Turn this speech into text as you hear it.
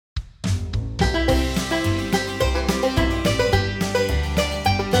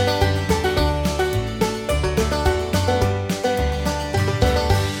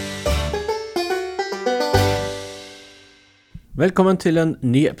Velkommen til en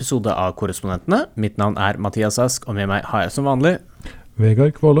ny episode av Korrespondentene. Mitt navn Mathias Ask, og med meg har jeg som vanlig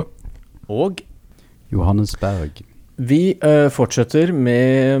Vegard Kvåle og Johannes Berg. Vi fortsetter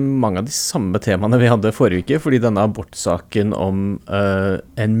med mange av de samme temaene vi hadde forrige uke, fordi denne abortsaken om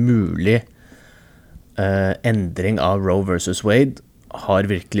en mulig endring av Roe versus Wade har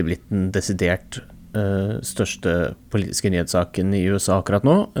virkelig blitt den desidert største politiske nyhetssaken i USA akkurat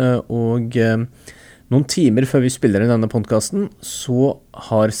nå, og noen timer før vi spiller i denne podcasten, så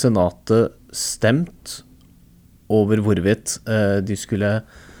har Senatet stemt over hvorvidt de skulle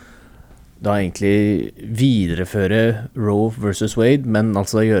da egentlig videreføre Roe versus Wade, men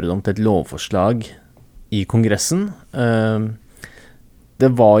altså gjøre det om til et lovforslag i Kongressen.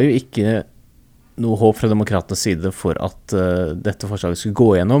 Det var jo ikke noe håp fra demokratenes side for at dette forslaget skulle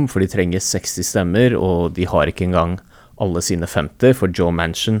gå gjennom, for de trenger 60 stemmer, og de har ikke engang alle sine 50, for Joe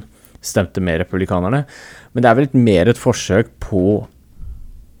Manchin stemte med republikanerne. Men det vel mer et forsøk på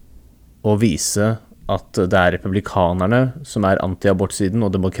å vise at det republikanerne som anti-abortsiden, og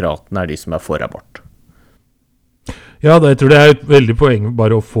demokratene de som for abort. Ja, jeg tror det et veldig poeng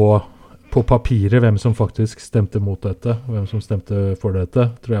bare å få på papiret hvem som faktisk stemte mot dette, og hvem som stemte for dette,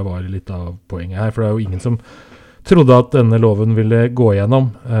 tror jeg var litt av poenget her. For det jo ingen som trodde at denne loven ville gå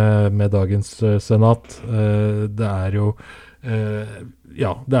gjennom med dagens senat. Det jo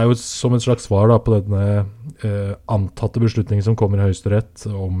det jo som et slags svar da, på denne antatte beslutningen som kommer i Høyesterett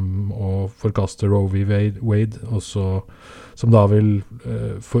om å forkaste Roe v. Wade, og som da vil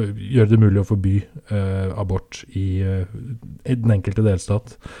gjøre det mulig å forby abort i den enkelte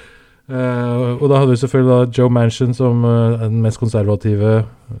delstat. Og da hadde vi selvfølgelig da Joe Manchin som den mest konservative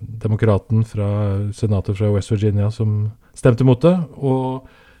demokraten fra senatet fra West Virginia som stemte mot det, og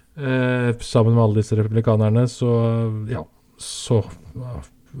sammen med alle disse republikanerne så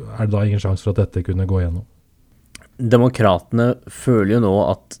det da ingen sjanse for at dette kunne gå gjennom. Demokratene føler jo nå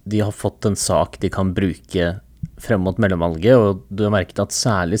at de har fått en sak de kan bruke frem mot mellomvalget, og du har merket at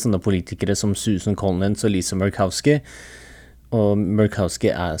særlig sånne politikere som Susan Collins og Lisa Murkowski, og Murkowski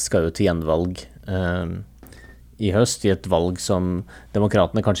skal jo til gjenvalg i høst, i et valg som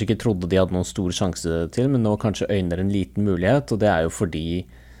demokratene kanskje ikke trodde de hadde noen stor sjanse til, men nå kanskje øyner en liten mulighet, og det jo fordi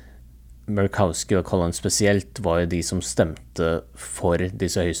Murkowski og Collins spesielt var jo de som stemte for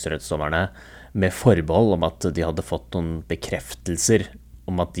disse høyesterettsdommerne med forbehold om at de hadde fått noen bekreftelser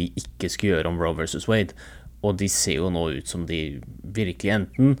om at de ikke skulle gjøre om Roe versus Wade, og de ser jo nå ut som de virkelig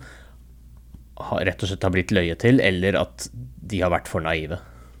enten rett og slett har blitt løyet til, eller at de har vært for naive.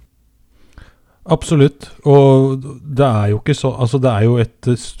 Absolutt, og det jo ikke så, altså det jo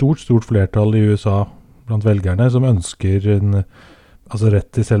et stort flertall i USA blant velgerne som ønsker rett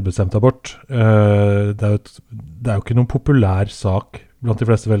til selvbestemt abort. Det jo ikke noen populær sak blant de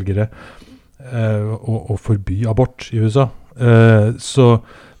fleste velgere å forby abort i USA. Så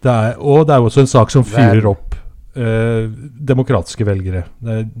og det jo også en sak som fyrer opp demokratiske velgere.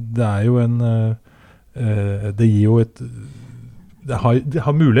 Det jo en det gir jo det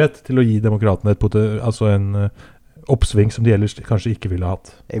har mulighet til å gi demokratene en oppsving som de ellers kanskje ikke ville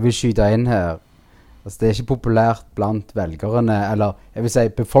hatt. Jeg vil skyte inn her. Altså, det ikke populært blant velgerne, eller jeg vil si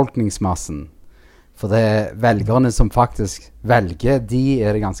befolkningsmassen. For det velgerne som faktisk velger, de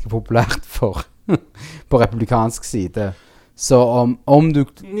det ganske populært for på republikansk side. Så om du...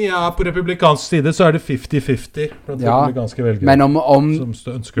 Ja, på republikansk side så det 50-50 blant republikanske velgere, men som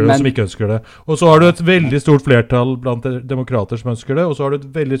ønsker det og som ikke ønsker det. Og så har du et veldig stort flertall blant demokrater som ønsker det, og så har du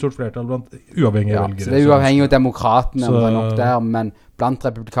et veldig stort flertall blant uavhengige velgere. Så det uavhengig av demokratene, om det nok der, men blant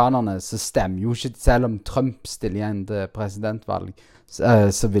republikanerne så stemmer jo ikke, selv om Trump stiller igjen til presidentvalg,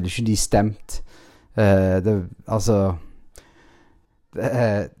 så vil ikke de stemt.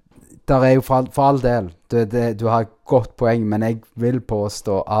 Der jo for all del, du har et godt poeng, men jeg vil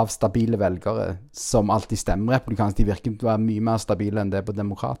påstå av stabile velgere som alltid stemmer republikansk, de virker til å være mye mer stabile enn det på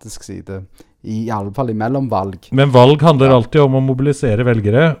demokratisk side, i alle fall i mellomvalg. Men valg handler alltid om å mobilisere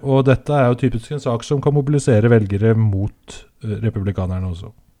velgere, og dette jo typisk en sak som kan mobilisere velgere mot republikanerne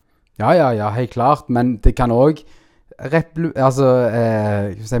også. Ja, helt klart, men det kan også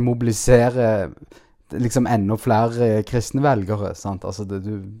mobilisere liksom enda flere kristne velgere, sant? Altså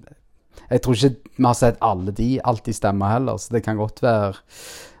jeg tror ikke vi har sett alle de alltid stemmer heller, så det kan godt være,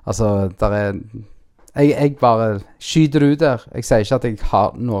 jeg bare skyter ut der. Jeg sier ikke at jeg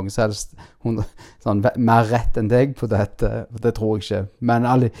har noen selvst mer rett enn deg på dette, det tror jeg ikke.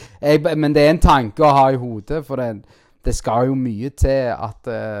 Men det en tanke å ha i hodet, for det skal jo mye til at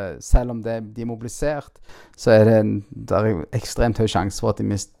selv om de mobilisert, så det ekstremt høy sjanse for at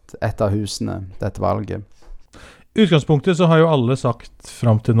de mister et av husene dette valget. I utgangspunktet så har jo alle sagt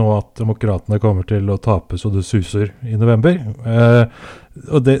frem til nå at demokratene kommer til å tape så det suser i november.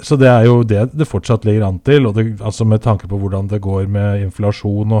 Så det jo det fortsatt ligger an til, og altså med tanke på hvordan det går med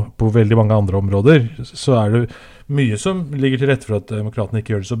inflasjon og på veldig mange andre områder, så det mye som ligger til rette for at demokratene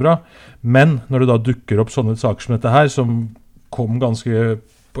ikke gjør det så bra. Men når det da dukker opp sånne saker som dette her, som kom ganske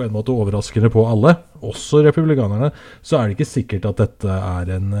på en måte overraskende på alle, også republikanerne, så det ikke sikkert at dette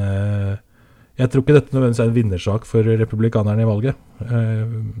en... Jeg tror ikke dette nødvendigvis en vinnersak for republikanerne i valget,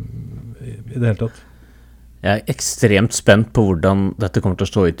 i det hele tatt. Jeg ekstremt spent på hvordan dette kommer til å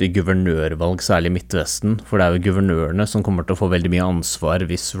stå ut i guvernørvalg, særlig i Midtvesten, for det jo guvernørene som kommer til å få veldig mye ansvar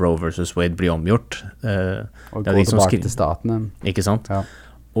hvis Roe versus Wade blir omgjort. Og gå tilbake til statene. Ikke sant? Ja.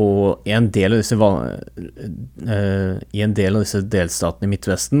 Og i en del av disse delstatene i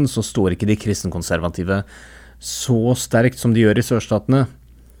Midtvesten så står ikke de kristenkonservative så sterkt som de gjør i sørstatene.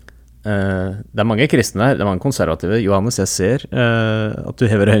 Det mange kristne her, det mange konservative. Johannes, jeg ser at du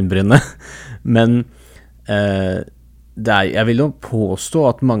hever øyenbrynene, men jeg vil jo påstå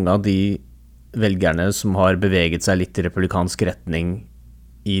at mange av de velgerne som har beveget seg litt i republikansk retning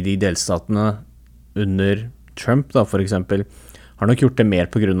i de delstatene under Trump, da, for eksempel, har nok gjort det mer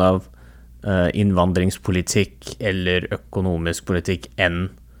på grunn av innvandringspolitikk eller økonomisk politikk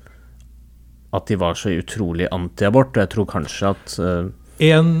enn at de var så utrolig anti-abort. Og jeg tror kanskje at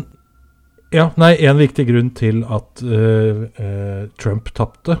en viktig grunn til at Trump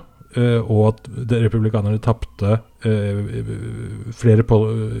tappte, og at republikanerne tappte flere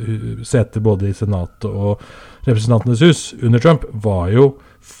seter både i senatet og representantenes hus under Trump, var jo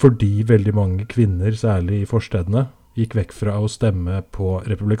fordi veldig mange kvinner, særlig i forstedene, gikk vekk fra å stemme på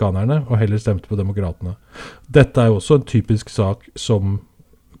republikanerne og heller stemte på demokratene. Dette jo også en typisk sak som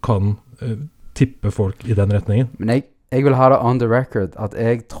kan tippe folk i den retningen. Men jeg vil ha det on the record at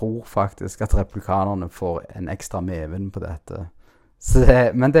jeg tror faktisk at republikanerne får en ekstra medvind på dette.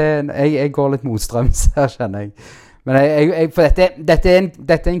 Men jeg går litt motstrøms her, kjenner jeg. Men for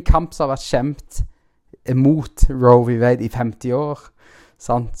dette en kamp som har vært kjempet mot Roe v. Wade i 50 år.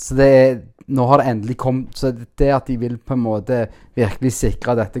 Sant? Så nå har det endelig kommet, så det at de vil på en måte virkelig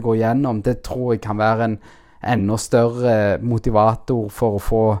sikre at dette går gjennom, det tror jeg kan være en enda større motivator for å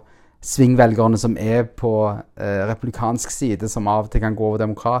få svingvelgerne som på republikansk side, som av og til kan gå over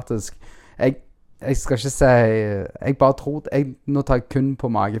demokratisk. Jeg skal ikke si, jeg bare tror, nå tar jeg kun på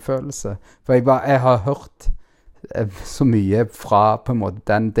magefølelse, for jeg har hørt så mye fra på en måte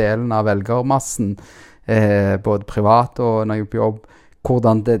den delen av velgermassen, både privat og når jeg er på jobb,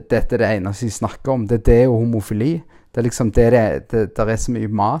 hvordan dette det eneste de snakker om. Det og homofili. Det liksom det så mye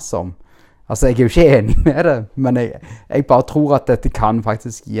mas om. Altså, jeg jo ikke enig med det, men jeg bare tror at dette kan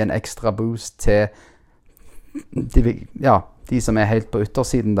faktisk gi en ekstra boost til de som helt på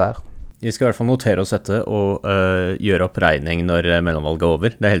yttersiden der. Vi skal i hvert fall notere oss dette og gjøre opp regning når mellomvalget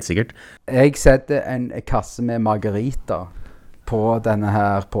over, det helt sikkert. Jeg setter en kasse med margarita på denne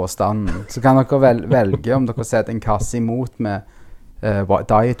her påstanden. Så kan dere velge om dere setter en kasse imot med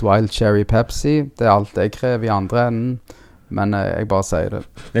Diet Wild Cherry Pepsi. Det alt jeg krever i andre enden. Men jeg bare sier det.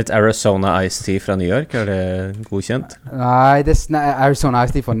 Litt Arizona Iced Tea fra New York, det godkjent? Nei, det Arizona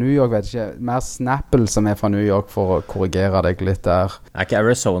Iced Tea fra New York, vet ikke. Mer Snapple som fra New York for å korrigere deg litt der. Ikke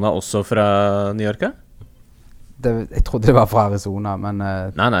Arizona også fra New York, da? Jeg trodde det var fra Arizona, men...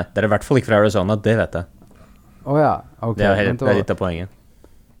 Nei, det i hvert fall ikke fra Arizona, det vet jeg. Åja, ok. Det litt av poenget.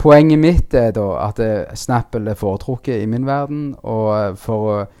 Poenget mitt da at Snapple foretrukket i min verden, og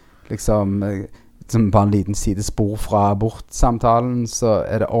for å liksom... som bare en liten sidespor fra abortsamtalen, så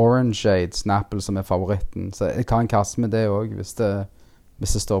det Orangeade Snapple som favoritten. Så jeg tar en kasse med det også,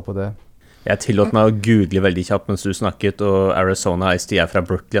 hvis det står på det. Jeg tillot meg å google veldig kjapt mens du snakket, og Arizona Iced Tea fra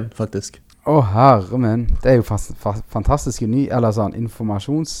Brooklyn, faktisk. Herre min, det jo fantastisk eller sånn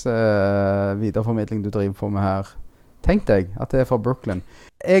informasjons videreformidling du driver på med her. Tenk deg at det fra Brooklyn.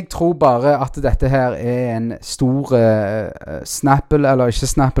 Jeg tror bare at dette her en stor Snapple, eller ikke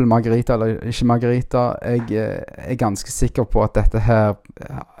Snapple, margarita, eller ikke margarita. Jeg ganske sikker på at dette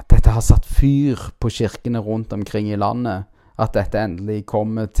har satt fyr på kirkene rundt omkring i landet. At dette endelig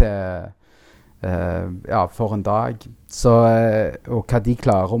kommer til, for en dag. Så, og hva de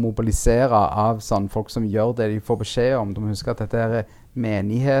klarer å mobilisere av sånn folk som gjør det de får beskjed om. De må huske at dette her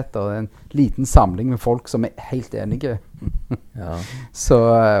menigheter, en liten samling med folk som helt enige. Ja. Så,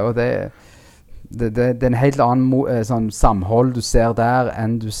 og det en helt annen sånn samhold du ser der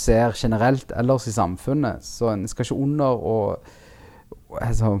enn du ser generelt ellers i samfunnet. Så en skal ikke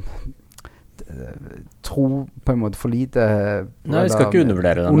tro på en måte for lite. Nei, vi skal ikke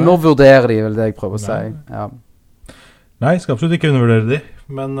undervurdere det. Undervurdere de, vel det jeg prøver å si. Ja. Nei, jeg skal absolutt ikke undervurdere de.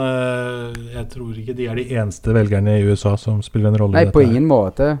 men jeg tror ikke de de eneste velgerne I USA som spiller en rolle Nei, I dette. på ingen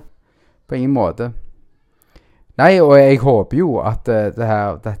måte. På ingen måte. Nei, og jeg håper jo at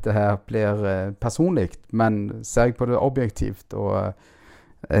dette her blir personlig, men ser jeg på det objektivt og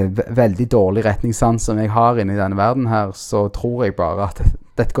veldig dårlig retningssans som jeg har inne I denne verden her, så tror jeg bare at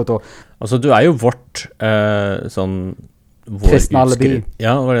dette går til å... Altså, du jo vårt sånn... Kristne alibi.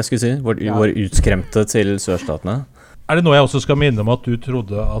 Ja, hva det jeg skulle si? Vår utskremte til sørstatene. Det noe jeg også skal minne om at du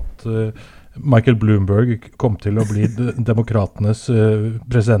trodde at Michael Bloomberg kom til å bli demokratenes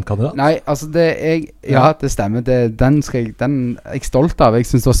presidentkandidat? Nei, altså ja, det stemmer. Den jeg stolt av. Jeg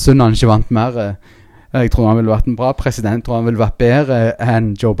synes det var synd han ikke vant mer. Jeg tror han ville vært en bra president. Jeg tror han ville vært bedre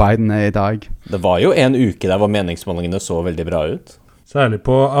enn Joe Biden I dag. Det var jo en uke der hvor meningsmålingene så veldig bra ut. Særlig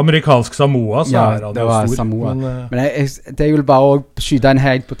på amerikansk Samoa så ja, han det var stor. Samoa. Men jeg vil bare også skyte en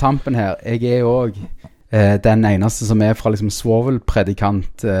helt på tampen her. Jeg også den eneste som fra liksom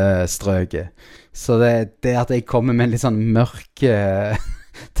svovelpredikantstrøket. Så det at jeg kommer med en litt sånn mørk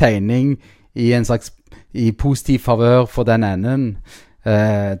tegning I en slags I positiv favør for den enden,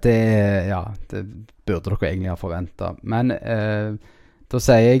 det burde dere egentlig ha forventet. Men da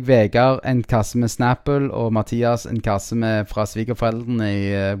sier jeg Vegard en kasse med Snapple og Mathias en kasse med fra svigerforeldrene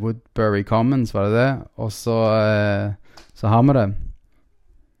I Woodbury Commons, var det? Og så har vi det.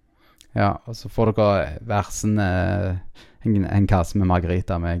 Ja, og så får dere versen en kasse med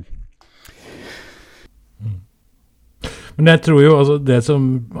Margarita av meg. Men jeg tror jo, altså det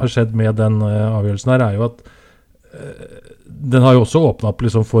som har skjedd med den avgjørelsen her jo at den har jo også åpnet opp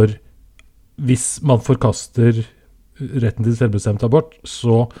liksom for hvis man forkaster retten til selvbestemt abort,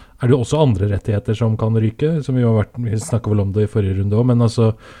 så det jo også andre rettigheter som kan ryke, som vi snakket vel om det I forrige runde også, men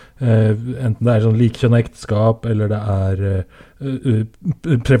altså enten det sånn likkjønnet ekteskap, eller det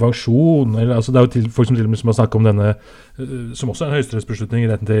prevensjon, eller altså det jo folk som til og med som har snakket om denne, som også en høyesterettsbeslutning,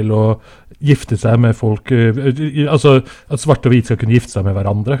 retten til å gifte seg med folk, altså at svarte og hvite skal kunne gifte seg med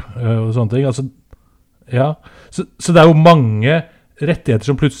hverandre, og sånne ting, altså, ja, så det jo mange rettigheter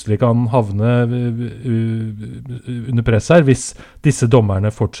som plutselig kan havne under press her, hvis disse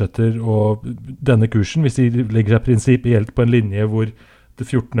dommerne fortsetter og denne kursen, hvis de legger seg prinsipielt på en linje hvor det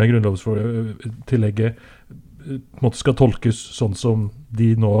 14. grunnlovstillegget skal tolkes sånn som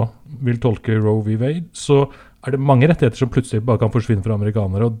de nå vil tolke Roe v. Wade, så det mange rettigheter som plutselig bare kan forsvinne fra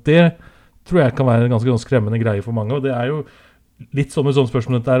amerikanere, og det tror jeg kan være en ganske skremmende greie for mange, og det jo litt sånn med sånne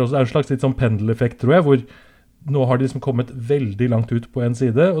spørsmål, det også en slags litt sånn pendeleffekt, tror jeg, hvor nå har de liksom kommet veldig langt ut på en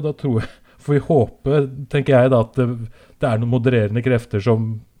side, og da får vi håpe, tenker jeg da, at det noen modererende krefter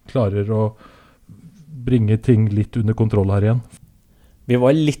som klarer å bringe ting litt under kontroll her igjen. Vi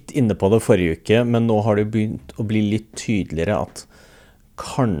var litt inne på det forrige uke, men nå har det begynt å bli litt tydeligere at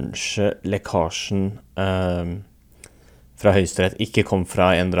kanskje lekkasjen fra Høyesterett ikke kom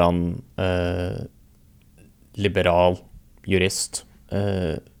fra en eller annen liberal jurist,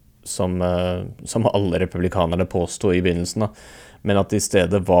 som alle republikanerne påstod I begynnelsen, men at I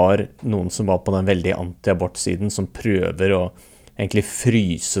stedet var noen som var på den veldig anti-abort-siden som prøver å egentlig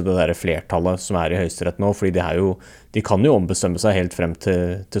fryse det der flertallet som I Høyesterett nå, fordi de kan jo ombestemme seg helt frem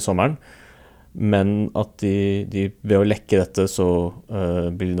til sommeren, men at de ved å lekke dette så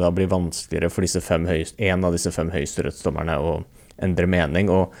vil det da bli vanskeligere for en av disse 5 høyesterettsdommerne å endre mening,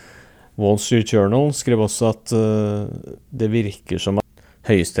 og Wall Street Journal skrev også at det virker som at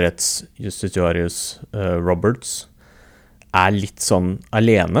Høyesteretts justitiarius Roberts litt sånn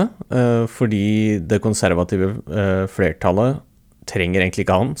alene, fordi det konservative flertallet trenger egentlig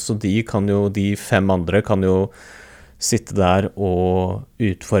ikke han, så de 5 andre kan jo sitte der og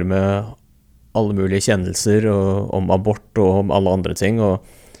utforme alle mulige kjennelser om abort og om alle andre ting, og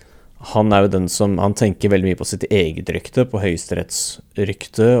han jo den som, han tenker veldig mye på sitt eget rykte, på Høyesteretts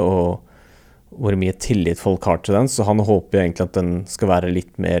rykte, og hvor mye tillit folk har til den, så han håper jo egentlig at den skal være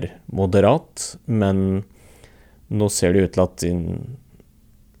litt mer moderat, men nå ser det ut til at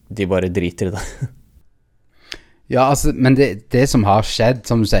de bare driter I det. Ja, altså, men det som har skjedd,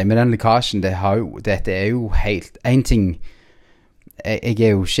 som du sier, med den lekkasjen, dette jo helt, en ting, jeg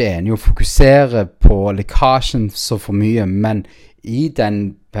jo ikke enig å fokusere på lekkasjen så for mye, men I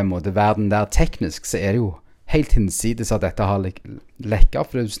den, på en måte, verden der teknisk, så det jo helt hinsides at dette har lekket,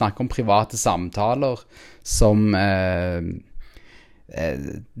 for du snakker om private samtaler som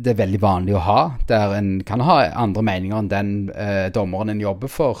det veldig vanlig å ha, der en kan ha andre meninger enn den dommeren en jobber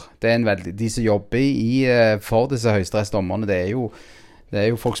for. De som jobber for disse høyesterettsdommerne, det jo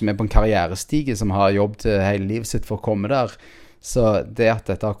folk som på en karrierestige, som har jobbet hele livet sitt for å komme der. Så det at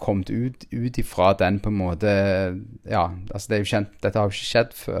dette har kommet ut ifra den på en måte, ja, altså det jo kjent, dette har jo ikke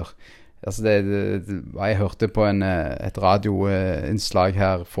skjedd før. Altså jeg hørte på et radioinnslag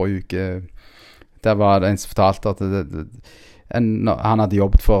her forrige uke. Der var det en som fortalte at han hadde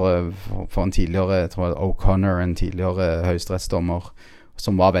jobbet for en tidligere, jeg tror O'Connor, en tidligere høyesterettsdommer,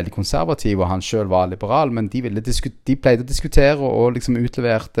 som var veldig konservativ, og han selv var liberal, men de pleide å diskutere og liksom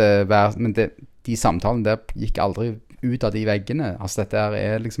utleverte men de samtalene der gikk aldri ut av de veggene. Altså dette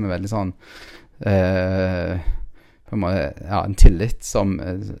er liksom en veldig sånn en tillit som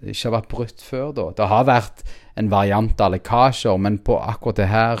ikke har vært brutt før da. Det har vært en variant av lekkasjer, men på akkurat det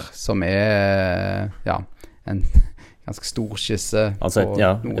her som en ganske stor skisse altså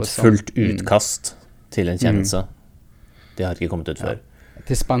et fullt utkast til en kjennelse. Det har ikke kommet ut før.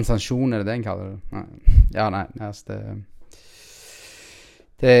 Dispensasjon, det en kaller det? Nei, altså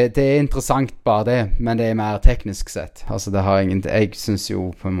det interessant bare det, men det mer teknisk sett. Altså det har jeg synes jo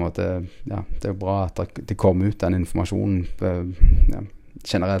på en måte, det er jo bra at det kommer ut den informasjonen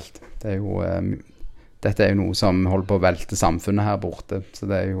generelt. Dette er jo noe som holder på å velte samfunnet her borte, så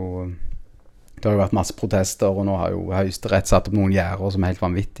det har jo vært masse protester, og nå har jo Høyesterett satt opp noen gjerder som er helt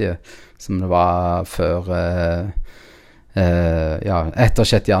vanvittige, som det var før etter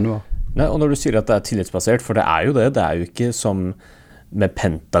 6. januar. Nei, og når du sier at det er tillitsbasert, for det er jo ikke som med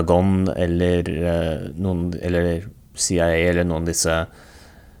Pentagon eller eller CIA eller noen av disse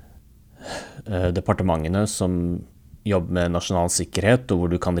departementene som jobber med nasjonal sikkerhet, og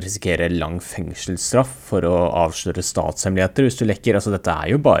hvor du kan risikere lang fengselsstraff for å avsløre statshemmeligheter hvis du lekker. Altså dette er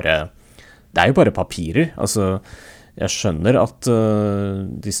jo bare papirer. Altså jeg skjønner at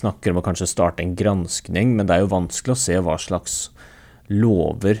de snakker om å kanskje starte en granskning, men det er jo vanskelig å se hva slags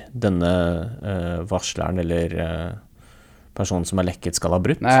lover denne varsleren eller personen som har lekket skal ha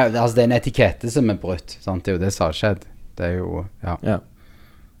brutt. Nei, altså det er en etikette som er brutt, sant? Det er jo det som har skjedd. Det er jo, Ja,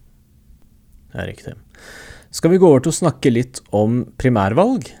 det er riktig. Skal vi gå over til å snakke litt om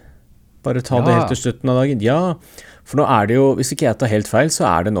primærvalg? Bare ta det helt til slutten av dagen. Ja, for nå er det jo, hvis ikke jeg tar helt feil, så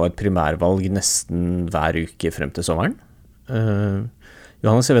er det nå et primærvalg nesten hver uke frem til sommeren.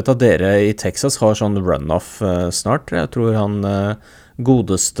 Johannes, jeg vet at dere i Texas har sånn runoff snart. Jeg tror han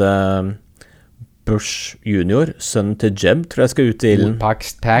godeste Bush junior, sønnen til Jeb, tror jeg skal ut i ilden.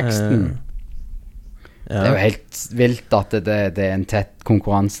 Paxton. Det er jo helt vilt at det er en tett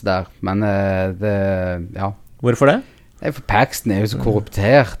konkurranse der, men Hvorfor det? For Paxton er jo så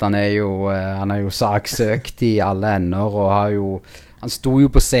korruptert. Han er jo saksøkt i alle ender, og han sto jo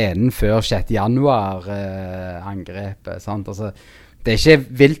på scenen før 6. januar angrepet, sant? Altså, det er ikke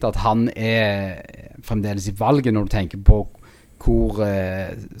vilt at han er fremdeles i valget når du tenker på hvor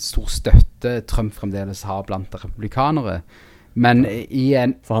stor støtte Trump fremdeles har blant republikanere. Men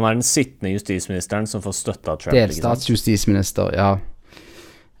for han er den sittende justisministeren som får støtte av Trump. Delstatsjustisminister, ja.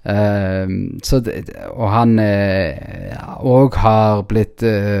 Og han og har blitt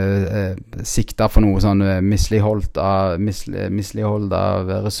siktet for noe sånn mislighold av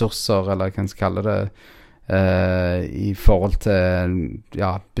ressurser, eller hva man skal kalle det, i forhold til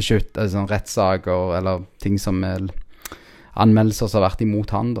sånn rettssaker eller ting som anmeldelser som har vært imot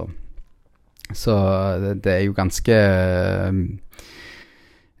han da. Så det er jo ganske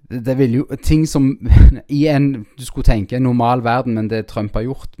det vil jo ting som du skulle tenke en normal verden, men det Trump har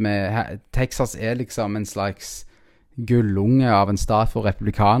gjort med Texas er liksom en slags gullunge av en stat for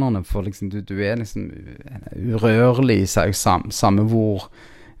republikanerne, for liksom du er liksom urørlig, samme hvor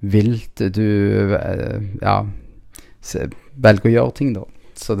vilt du velger å gjøre ting da.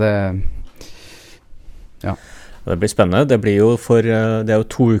 Så det Det blir spennende. Det er jo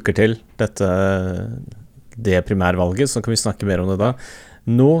 2 uker til det primærvalget, så kan vi snakke mer om det da.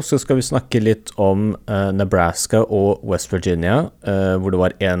 Nå så skal vi snakke litt om Nebraska og West Virginia, hvor det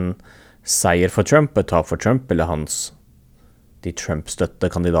var en seier for Trump, et tap for Trump, eller de Trump-støtte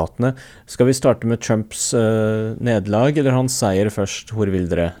kandidatene. Skal vi starte med Trumps nederlag, eller hans seier først? Hvor vil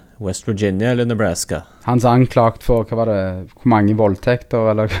dere? West Virginia eller Nebraska? Han er anklagt for, hvor mange voldtekter,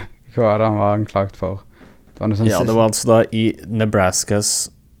 eller hva var det han var anklagt for? Det var altså da i Nebraskas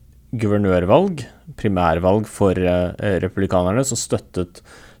guvernørvalg, primærvalg for republikanerne, så støttet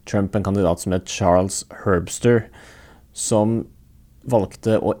Trump en kandidat som het Charles Herbster, som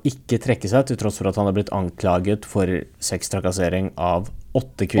valgte å ikke trekke seg, til tross for at han hadde blitt anklaget for sextrakassering av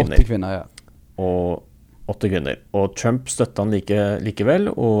 8 kvinner. 8 kvinner, ja. Og 8 kvinner. Og Trump støttet han likevel,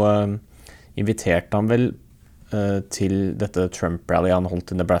 og inviterte han vel til dette Trump-rally han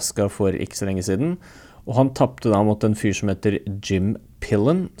holdt i Nebraska for ikke så lenge siden. Og han tappte da mot en fyr som heter Jim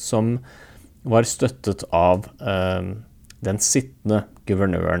Pillen, som var støttet av den sittende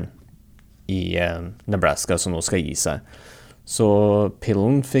guvernøren i Nebraska, som nå skal gi seg. Så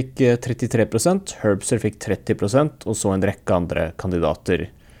Pillen fikk 33%, Herbster fikk 30%, og så en rekke andre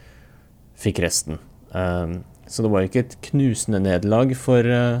kandidater fikk resten. Så det var ikke et knusende nederlag for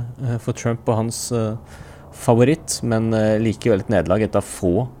Trump og hans favoritt, men likevel et nederlag etter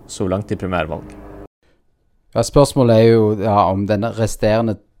få så langt i primærvalg. Ja, spørsmålet jo om denne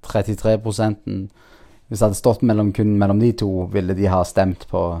resterende 33%, hvis det hadde stått kun mellom de to, ville de ha stemt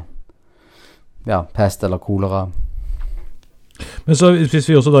på pest eller kolera. Men så hvis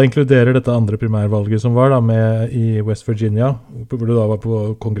vi også da inkluderer dette andre primærvalget som var da med i West Virginia, hvor det da var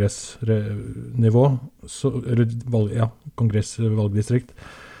på kongressnivå, kongressvalgdistrikt,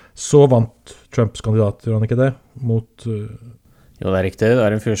 så vant Trumps kandidat, gjør han ikke det, mot... Jo, det riktig. Det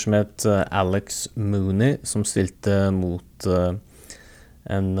en fyr som het Alex Mooney, som stilte mot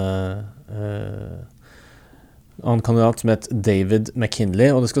en annen kandidat som het David McKinley,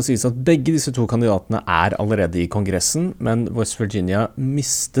 og det skal sies at begge disse to kandidatene allerede i kongressen, men West Virginia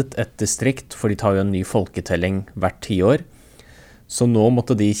mistet et distrikt, for de tar jo en ny folketelling hvert 10 år, så nå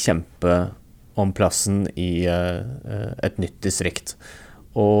måtte de kjempe om plassen i et nytt distrikt.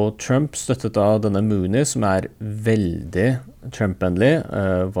 Og Trump støttet da denne Mooney, som veldig Trump-vennlig,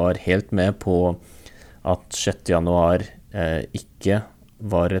 var helt med på at 6. januar ikke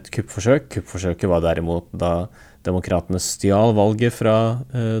var et kuppforsøk. Kuppforsøket var derimot da demokratene stjal valget fra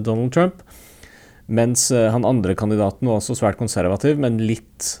Donald Trump, mens han andre kandidaten var også svært konservativ, men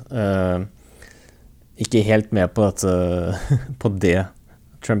litt ikke helt med på på det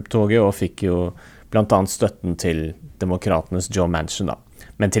Trump-toget, og fikk jo blant annet støtten til demokratenes Joe Manchin da.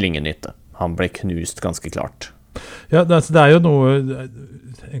 Men til ingen nytte. Han ble knust ganske klart. Ja, det jo noe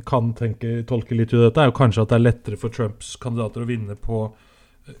jeg kan tolke litt ut av dette, jo kanskje at det lettere for Trumps kandidater å vinne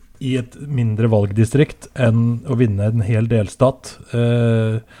i et mindre valgdistrikt enn å vinne en hel delstat.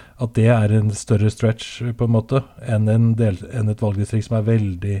 At det en større stretch på en måte enn et valgdistrikt som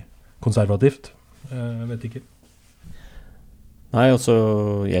veldig konservativt. Jeg vet ikke. Nei, og så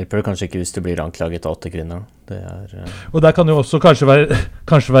hjelper det kanskje ikke hvis du blir anklaget av 8 kvinner. Og der kan jo også kanskje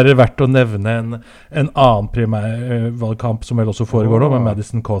være verdt å nevne en annen primærvalgkamp som vel også foregår nå, med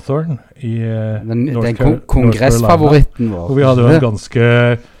Madison Cawthorn i den kongressfavoritten vår. Og vi hadde jo en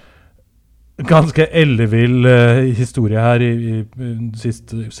ganske ellevill historie her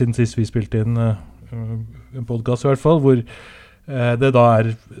siden sist vi spilte inn en podcast i hvert fall, hvor det da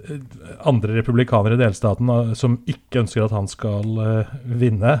andre republikanere i delstaten som ikke ønsker at han skal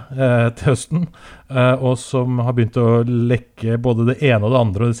vinne til høsten, og som har begynt å lekke både det ene og det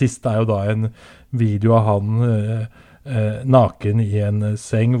andre, og det siste jo da en video av han naken i en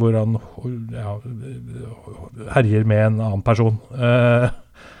seng hvor han herjer med en annen person.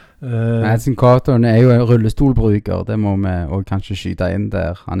 Madison Cawthorn jo en rullestolbruker, det må vi også kanskje skyte inn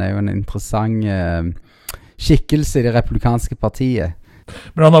der. Han jo en interessant skikkelse i det republikanske partiet.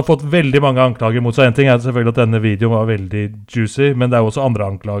 Men han har fått veldig mange anklager mot seg. En ting selvfølgelig at denne videoen var veldig juicy, men det også andre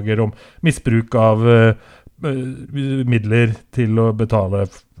anklager om misbruk av midler til å betale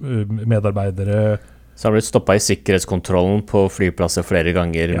medarbeidere. Så han ble stoppet i sikkerhetskontrollen på flyplasser flere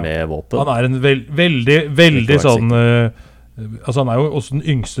ganger med våpen. Han en veldig sånn... altså han jo også den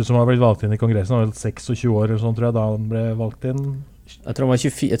yngste som har blitt valgt inn i kongressen. Han var 26 år eller sånn, tror jeg, da han ble valgt inn. Jeg tror han var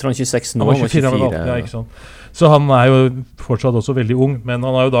 26 nå. Han var 24. Ja, ikke sånn. Så han jo fortsatt også veldig ung, men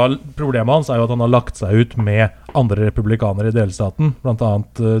han har jo da, problemet hans jo at han har lagt seg ut med andre republikanere i delstaten, blant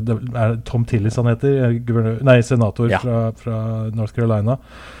annet Tom Tillis han heter, senator fra North Carolina,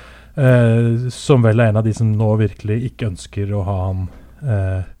 som vel en av de som nå virkelig ikke ønsker å ha han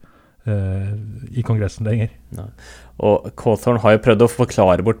i kongressen lenger. Ja. Og Cawthorn har jo prøvd å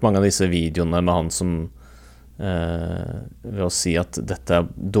forklare bort mange av disse videoene med han som ved å si at dette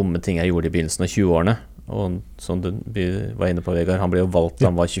dumme ting jeg gjorde i begynnelsen av 20-årene, og som du var inne på, Vegard, han ble jo valgt da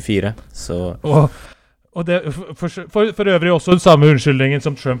han var 24, så... Og det for øvrig også den samme unnskyldningen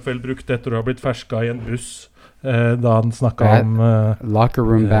som Trump vel brukte etter å ha blitt fersket i en buss, da han snakket om locker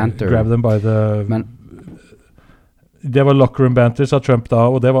room banter. Grab them by the... Det var locker room banter, sa Trump da,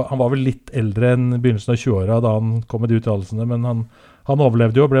 og han var vel litt eldre enn begynnelsen av 20-åra da han kom med de uttalelsene, men han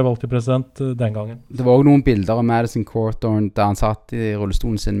overlevde jo og ble valgt til president den gangen. Det var også noen bilder av Madison Cawthorn da han satt i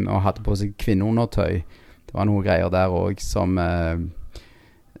rullestolen sin og hadde på seg kvinneundertøy. Det var noen greier der også som...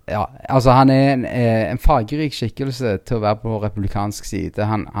 altså han en fargerik skikkelse til å være på republikansk side.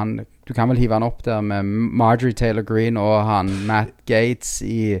 Du kan vel hive han opp der med Marjorie Taylor Greene og Matt Gaetz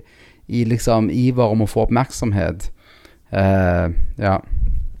i liksom iver om å få oppmerksomhet.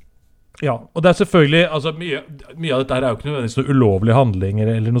 Ja, og det selvfølgelig, altså mye av dette her jo ikke nødvendigvis noe ulovlige handlinger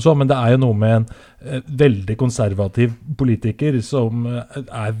eller noe sånt, men det jo noe med en veldig konservativ politiker som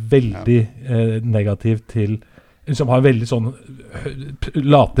veldig negativ til, som har veldig sånn,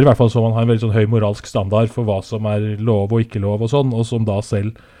 later i hvert fall som han har en veldig sånn høy moralsk standard for hva som lov og ikke lov og sånn, og som da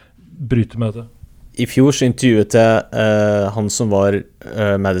selv bryte med dette. I fjor så intervjuet jeg han som var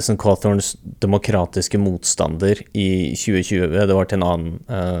Madison Cawthorns demokratiske motstander i 2020. Det var til en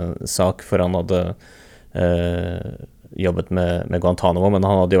annen sak, for han hadde jobbet med Guantanamo, men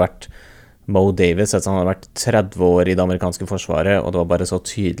han hadde jo vært Mo Davis, altså han hadde vært 30 år i det amerikanske forsvaret, og det var bare så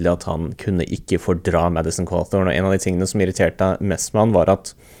tydelig at han kunne ikke fordra Madison Cawthorn. Og en av de tingene som irriterte mest med han var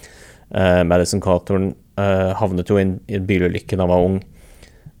at Madison Cawthorn havnet jo i en bilulykke da han var ung.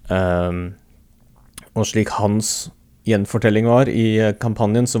 Og slik hans gjenfortelling var i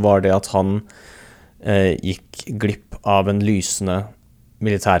kampanjen, så var det at han gikk glipp av en lysende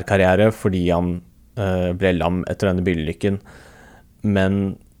militærkarriere fordi han ble lam etter denne bilulykken.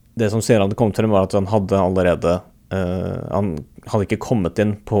 Men det som senere hadde kommet frem var at han hadde allerede han hadde ikke kommet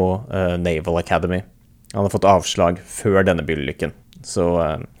inn på Naval Academy. Han hadde fått avslag før denne bilulykken. Så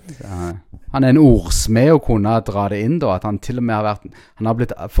han en ordsmed å kunne dra det inn da, at han til og med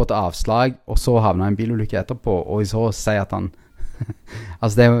har fått avslag, og så havnet en bilulykke etterpå, og så sier at han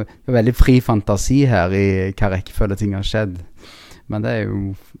altså det er jo veldig fri fantasi her i hva rekkefølge ting har skjedd, men det er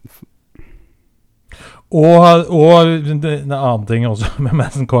jo og en annen ting også med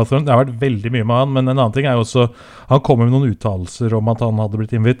Madison Cawthorn, det har vært veldig mye med han, men en annen ting er jo også, han kommer med noen uttalelser om at han hadde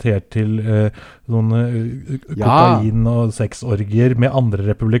blitt invitert til noen kokain- og sexorgier med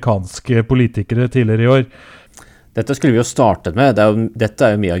andre republikanske politikere tidligere i år. Dette skulle vi jo startet med. Dette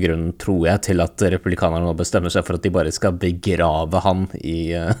er jo mye av grunnen, tror jeg, til at republikanerne nå bestemmer seg for at de bare skal begrave han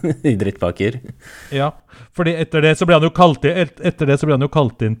i drittpakker. Ja, fordi etter det så ble han jo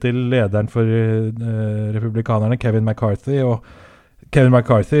kalt inn til lederen for republikanerne, Kevin McCarthy, og Kevin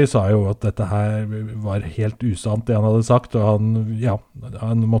McCarthy sa jo at dette her var helt usant det han hadde sagt, og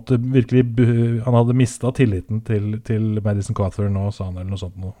han måtte virkelig, han hadde mistet tilliten til Madison Cawthorn og sa han eller noe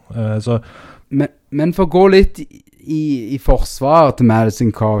sånt. Men for å gå litt i forsvar til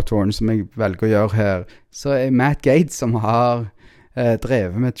Madison Cawthorn, som jeg velger å gjøre her, så er Matt Gaetz som har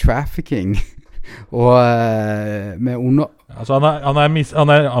drevet med trafficking, og med altså han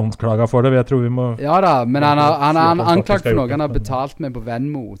er anklaget for det, jeg tror vi må... Ja da, men han er anklaget for noe han har betalt med på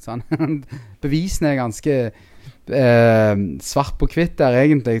Venmo, så bevisene er ganske svart på hvitt der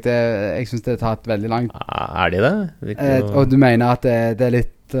egentlig. Jeg synes det har tatt veldig langt. Er de det? Og du mener at det er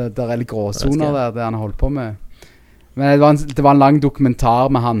litt gråsoner der, det han har holdt på med? Men det var en lang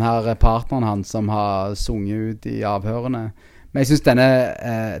dokumentar med han her, partneren han, som har sunget ut i avhørene. Men jeg synes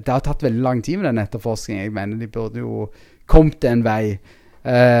det har tatt veldig lang tid med den etterforskningen. Jeg mener de burde jo kommet en vei.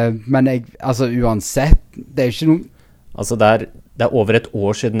 Men altså uansett, det er ikke noe... Altså det er over et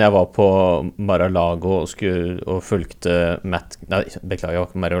år siden jeg var på Mar-a-Lago og fulgte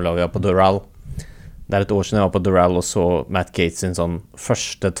Mar-a-Lago, jeg var på Doral. Det er et år siden jeg var på Doral og så Matt Gaetz sin sånn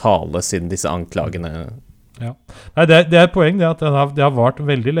første tale siden disse anklagene. Ja. Nei, det er et poeng, det at det har vart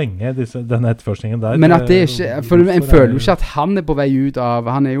veldig lenge, denne etterforskningen der. Men at det ikke, for jeg føler jo ikke at han er på vei ut av,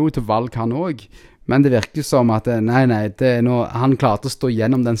 han er jo til valg han også, men det virker som at nei, det er noe, han klarte å stå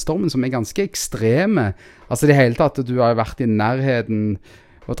gjennom den stormen som er ganske ekstreme. Altså det hele tatt at du har vært i nærheten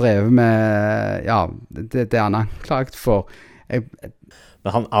og drevet med, ja, det han er anklagt for.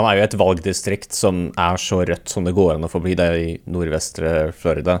 Men han er jo et valgdistrikt som er så rødt som det går an å forbli det i nordvestre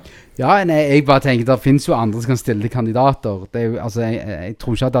Florida. Ja, jeg bare tenker, det finnes jo andre som kan stille til kandidater. Det er jo, altså, jeg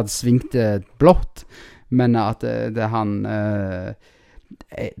tror ikke at det hadde svingt blått, men at det han...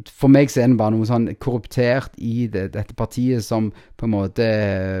 for meg så er det bare noe sånn korruptert i dette partiet som på en måte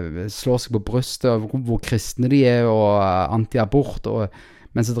slår seg på brystet, hvor kristne de er og anti-abort,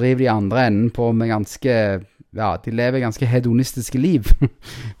 men så driver de andre enden på med ganske... Ja, de lever ganske hedonistiske liv,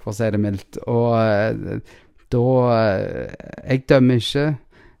 for å si det mildt. Og jeg dømmer ikke,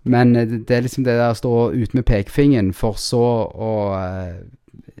 men det er liksom det der å stå ut med pekefingeren, for så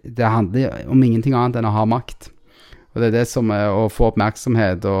det handler om ingenting annet enn å ha makt. Og det er det som er å få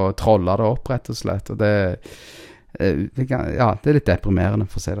oppmerksomhet og trolle det opp, rett og slett. Og det er litt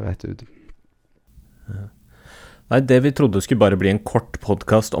deprimerende, for å si det rett ut. Ja. Nei, det vi trodde skulle bare bli en kort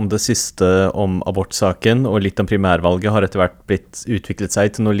podcast om det siste om abortsaken og litt om primærvalget har etter hvert blitt utviklet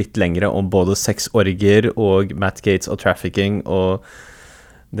seg til noe litt lengre om både sexorgier og Matt Gaetz og trafficking og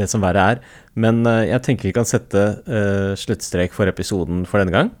det som verre er. Men jeg tenker vi kan sette sluttstrek for episoden for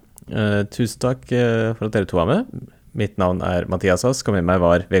denne gang. Tusen takk for at dere to var med. Mitt navn er Mathias Ask, og med meg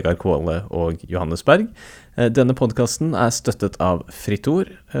var Vegard Kvåle og Johannes Berg. Denne podcasten er støttet av Fritt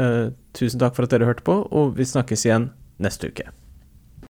Ord. Tusen takk for at dere hørte på, og vi snakkes igjen neste uke.